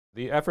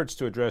The efforts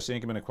to address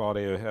income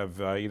inequality have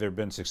either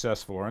been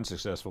successful or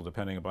unsuccessful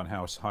depending upon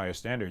how high a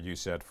standard you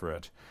set for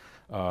it.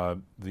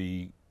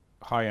 The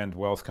high-end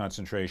wealth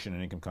concentration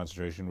and income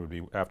concentration would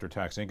be,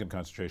 after-tax income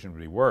concentration would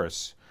be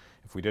worse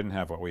if we didn't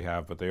have what we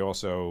have, but they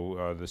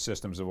also, the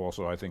systems have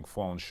also, I think,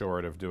 fallen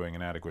short of doing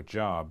an adequate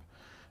job.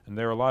 And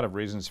there are a lot of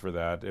reasons for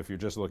that. If you're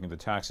just looking at the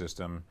tax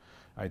system,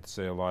 I'd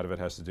say a lot of it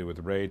has to do with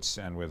the rates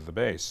and with the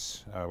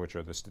base, which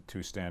are the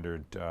two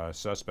standard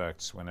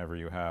suspects whenever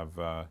you have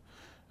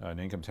an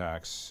income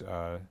tax.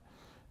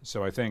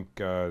 So I think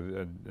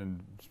and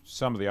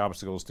some of the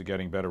obstacles to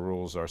getting better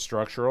rules are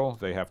structural.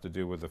 They have to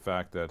do with the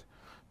fact that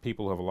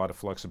people who have a lot of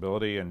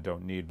flexibility and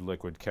don't need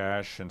liquid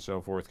cash and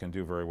so forth can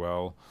do very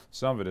well.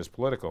 Some of it is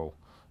political.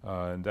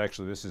 And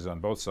actually this is on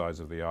both sides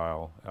of the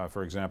aisle.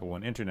 For example,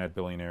 when internet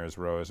billionaires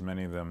rose,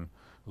 many of them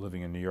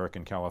living in New York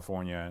and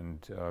California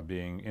and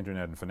being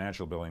internet and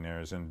financial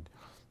billionaires and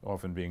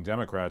often being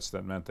Democrats,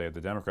 that meant they had the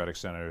Democratic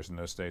senators in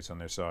those states on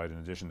their side in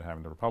addition to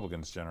having the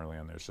Republicans generally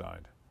on their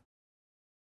side.